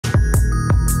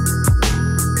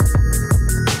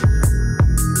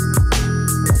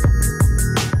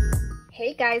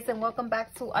guys, and welcome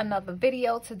back to another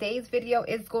video. Today's video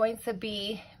is going to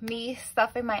be me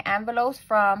stuffing my envelopes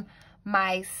from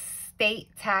my state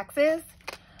taxes.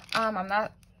 I'm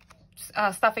not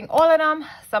stuffing all of them.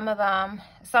 Some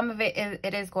of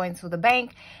it is going to the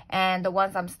bank, and the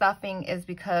ones I'm stuffing is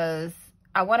because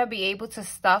I want to be able to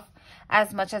stuff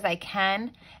as much as I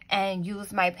can and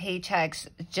use my paychecks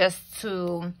just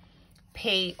to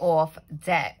pay off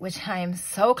debt, which I am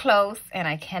so close and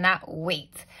I cannot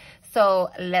wait.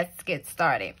 So let's get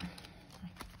started.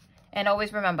 And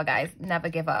always remember, guys, never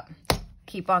give up.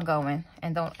 Keep on going,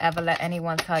 and don't ever let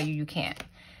anyone tell you you can't.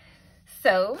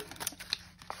 So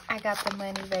I got the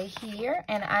money right here,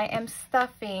 and I am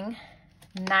stuffing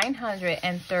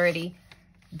 $930.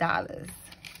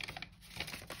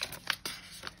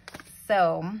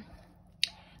 So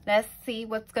let's see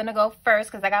what's gonna go first,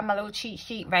 because I got my little cheat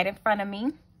sheet right in front of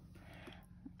me.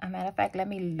 As a matter of fact, let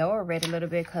me lower it a little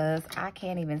bit because I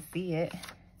can't even see it.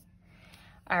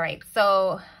 All right,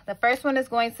 so the first one is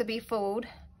going to be food.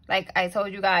 Like I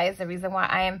told you guys, the reason why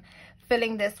I am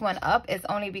filling this one up is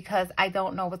only because I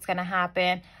don't know what's gonna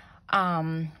happen.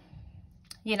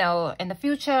 You know, in the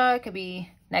future, it could be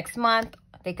next month.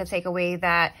 They could take away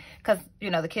that, because,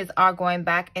 you know, the kids are going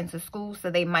back into school,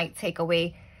 so they might take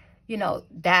away, you know,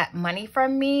 that money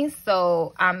from me.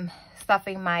 So I'm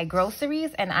stuffing my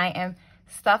groceries, and I am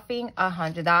stuffing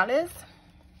 $100.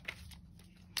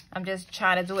 I'm just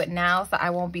trying to do it now so I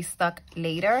won't be stuck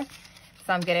later.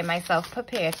 So I'm getting myself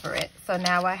prepared for it. So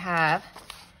now I have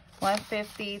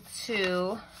 150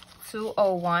 to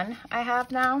 201 I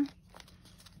have now.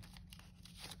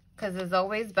 Because it's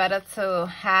always better to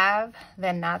have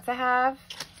than not to have.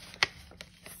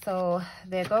 So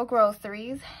there go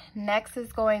groceries. Next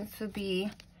is going to be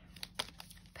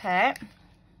pet.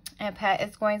 And pet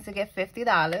is going to get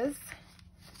 $50.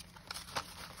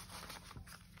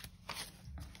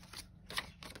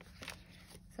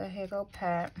 So here go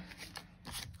pet.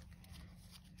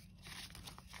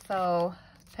 So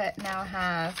pet now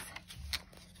has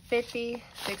 50,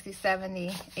 60,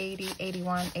 70, 80,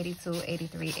 81, 82,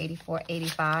 83, 84,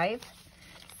 85.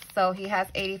 So he has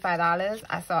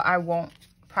 $85. So I won't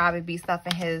probably be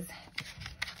stuffing his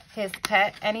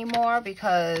pet anymore,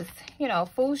 because, you know,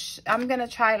 food, I'm gonna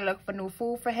try to look for new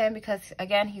food for him, because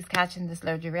again, he's catching this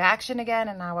allergic reaction again,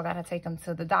 and now we're gonna take him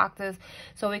to the doctors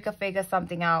so we can figure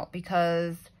something out,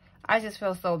 because I just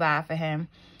feel so bad for him.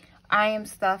 I am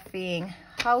stuffing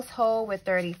household with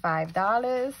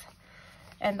 $35.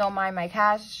 And don't mind my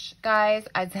cash, guys.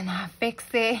 I did not fix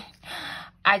it.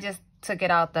 I just took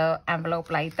it out the envelope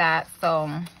like that. So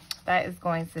that is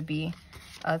going to be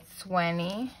a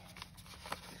 20,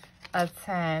 a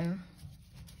 10,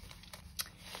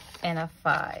 and a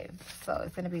 5. So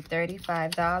it's going to be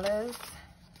 $35.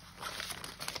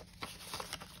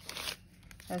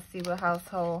 Let's see what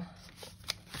household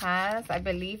has. I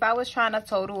believe I was trying to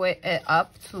total it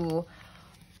up to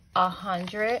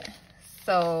 100.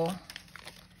 So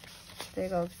there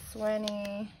goes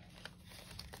 20,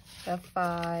 the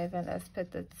 5, and let's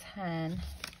put the 10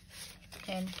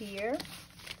 in here.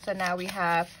 So now we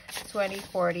have 20,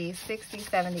 40, 60,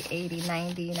 70, 80,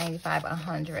 90, 95,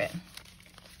 100.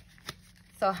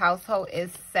 So household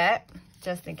is set,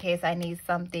 just in case I need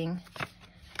something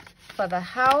for the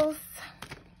house.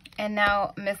 And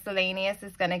now miscellaneous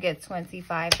is gonna get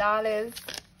 $25.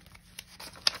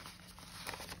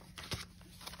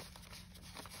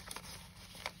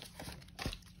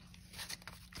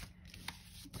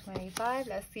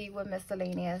 Let's see what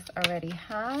miscellaneous already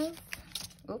has.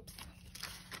 Oops.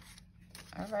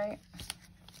 All right.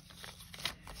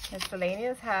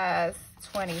 Miscellaneous has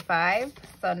 25.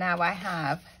 So now I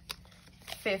have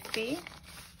 50.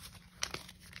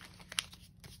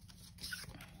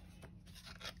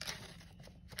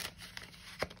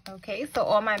 Okay, so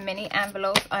all my mini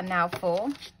envelopes are now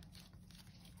full,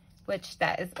 which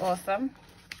that is awesome.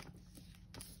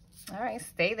 All right,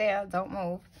 stay there, don't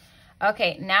move.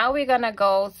 Okay, now we're gonna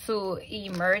go to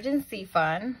emergency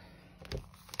fund.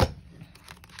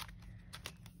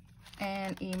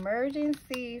 And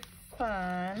emergency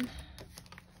fund,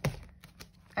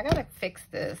 I gotta fix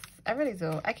this. I really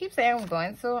do. I keep saying I'm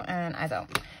going to, and I don't.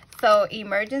 So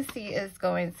emergency is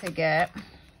going to get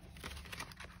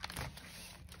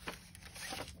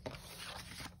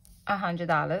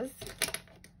 $100.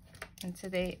 And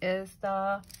today is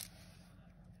the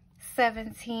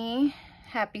 17th.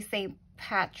 Happy St.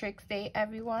 Patrick's Day,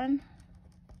 everyone.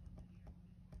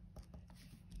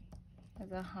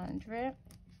 There's 100.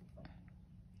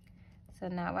 So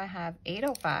now I have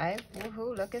 805.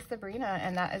 Woohoo, look at Sabrina.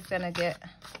 And that is gonna get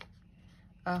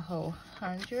a whole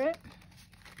 100.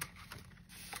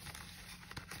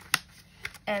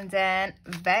 And then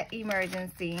vet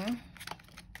emergency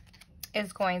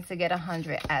is going to get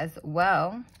 100 as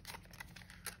well.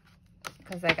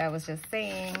 Because like I was just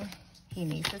saying, he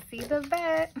needs to see the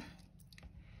vet.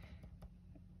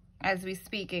 As we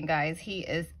speaking, guys, he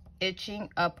is itching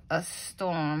up a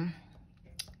storm.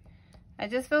 I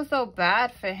just feel so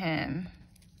bad for him.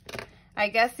 I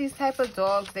guess these type of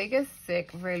dogs, they get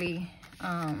sick really.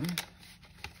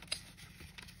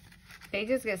 They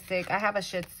just get sick. I have a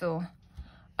Shih Tzu.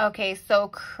 Okay, so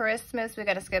Christmas, we're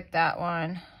gonna skip that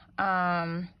one.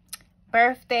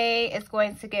 Birthday is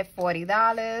going to get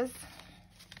 $40.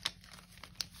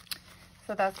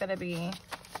 So that's gonna be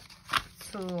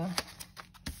two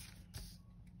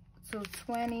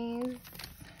 20s.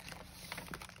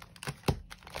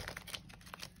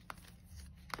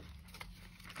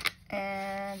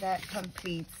 And that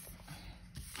completes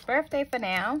birthday for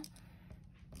now.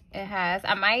 It has,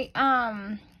 I might,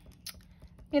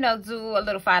 you know, do a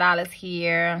little $5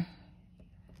 here.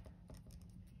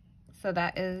 So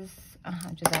that is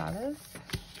 $100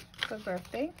 for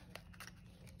birthday.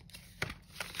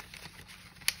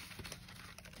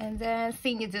 And then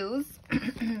senior dues.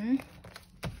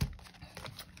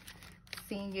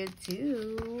 Senior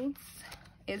dues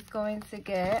is going to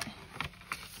get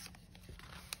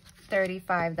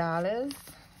 $35.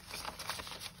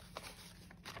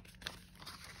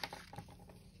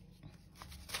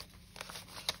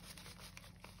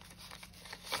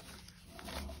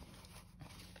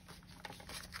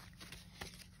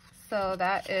 So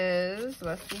that is,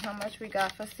 let's see how much we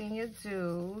got for senior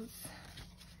dues.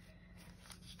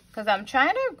 Because I'm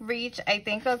trying to reach, I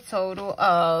think, a total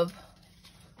of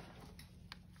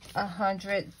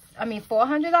 $400.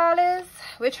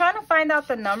 We're trying to find out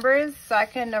the numbers so I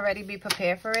can already be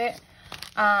prepared for it.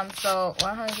 So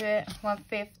 100,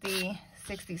 150,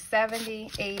 60,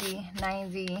 70, 80,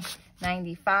 90,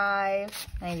 95,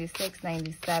 96,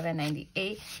 97,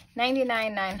 98,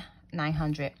 99,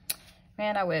 900.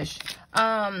 Man, I wish. So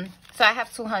I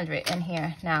have 200 in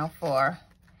here now for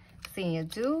senior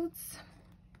dudes.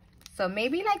 So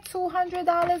maybe like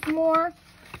 $200 more.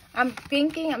 I'm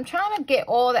thinking, I'm trying to get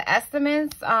all the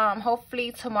estimates.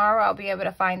 Hopefully tomorrow I'll be able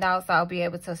to find out. So I'll be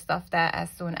able to stuff that as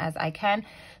soon as I can.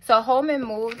 So home and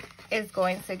move is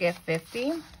going to get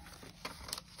 50.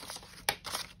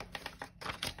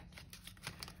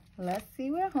 Let's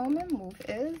see where home and move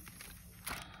is.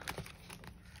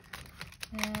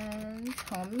 And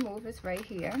home and move is right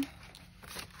here.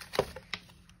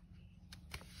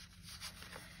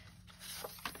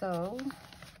 So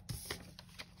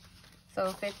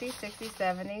 50, 60,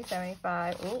 70,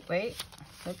 75. Oh, wait.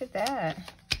 Look at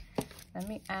that. Let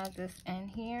me add this in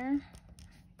here.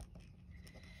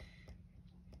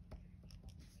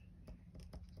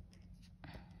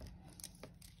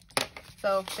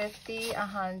 So 50,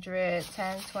 100,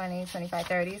 10, 20, 25,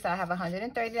 30. So I have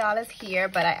 $130 here,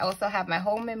 but I also have my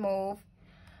home and move.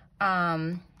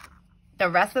 The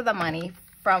rest of the money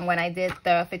from when I did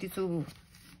the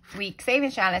 52-week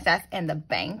savings challenge, that's in the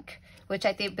bank, which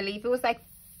I believe it was like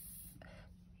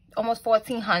almost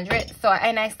 $1,400. So,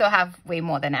 and I still have way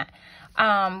more than that.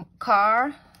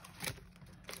 Car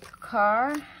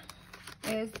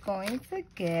is going to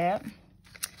get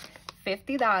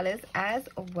 $50 as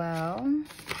well.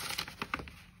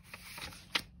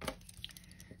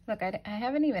 Look, I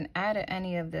haven't even added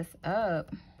any of this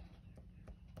up.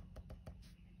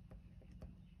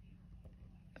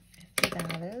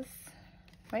 $50.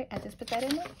 Wait, I just put that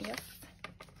in there? Yes.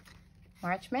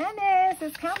 March Madness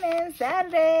is coming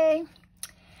Saturday.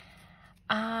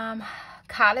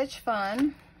 College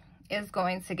fund is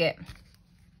going to get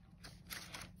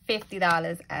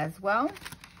 $50 as well.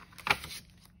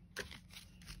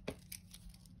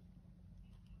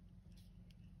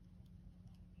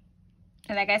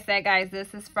 And like I said, guys,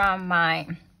 this is from my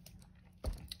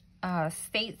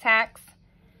state tax.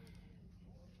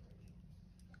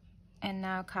 And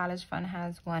now college fund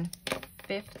has $150,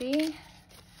 if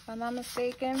I'm not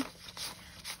mistaken.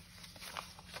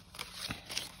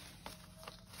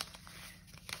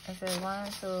 It says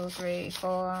 1, 2, 3,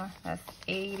 4. That's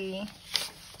 80,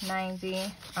 90,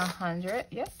 100.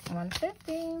 Yes,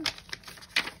 150.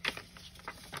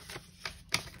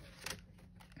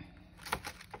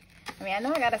 I mean, I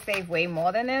know I gotta save way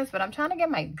more than this, but I'm trying to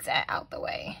get my debt out the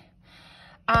way.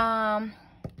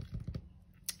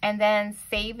 And then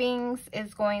savings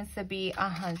is going to be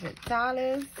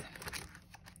 $100,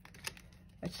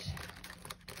 which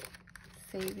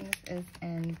savings is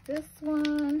in this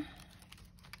one,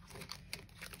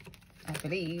 I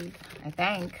believe, I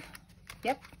think.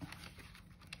 Yep.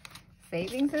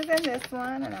 Savings is in this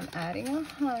one, and I'm adding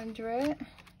 100.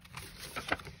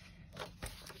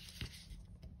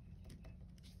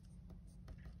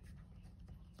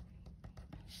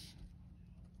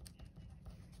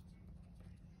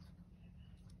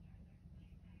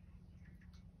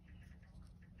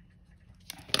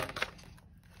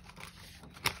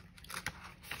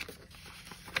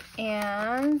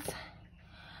 And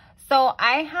so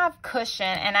I have cushion,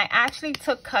 and I actually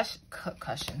took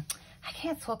cushion. I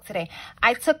can't talk today.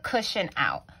 I took cushion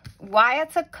out. Why I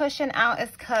took cushion out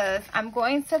is because I'm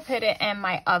going to put it in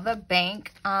my other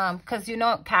bank. Because you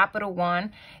know, Capital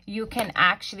One, you can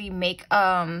actually make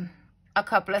a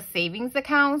couple of savings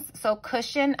accounts. So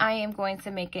cushion, I am going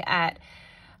to make it at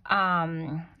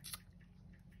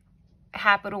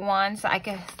Capital One, so I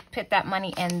can put that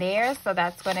money in there. So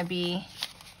that's going to be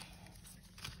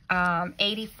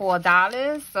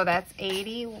 $84. So that's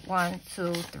 80, 1,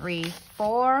 2, 3,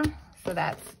 4. So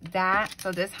that's that.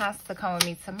 So this has to come with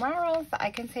me tomorrow so I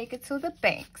can take it to the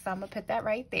bank. So I'm going to put that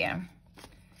right there.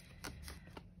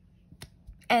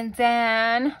 And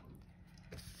then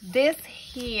this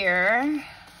here,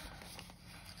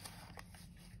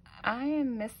 I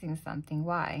am missing something.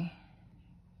 Why?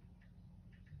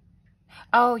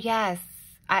 Oh, yes,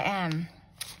 I am.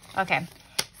 Okay.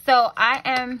 So I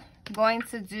am going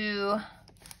to do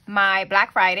my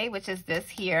Black Friday, which is this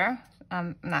here.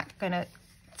 I'm not going to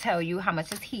tell you how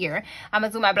much is here. I'm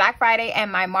gonna do my Black Friday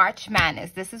and my March Madness.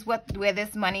 This is where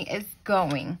this money is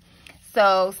going.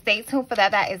 So stay tuned for that.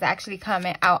 That is actually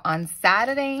coming out on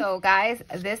Saturday. So guys,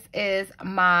 this is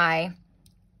my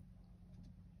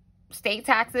state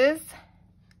taxes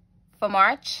for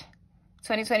March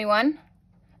 2021.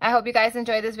 I hope you guys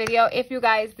enjoyed this video. If you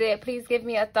guys did, please give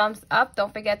me a thumbs up.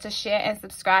 Don't forget to share and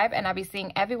subscribe, and I'll be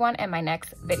seeing everyone in my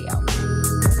next video.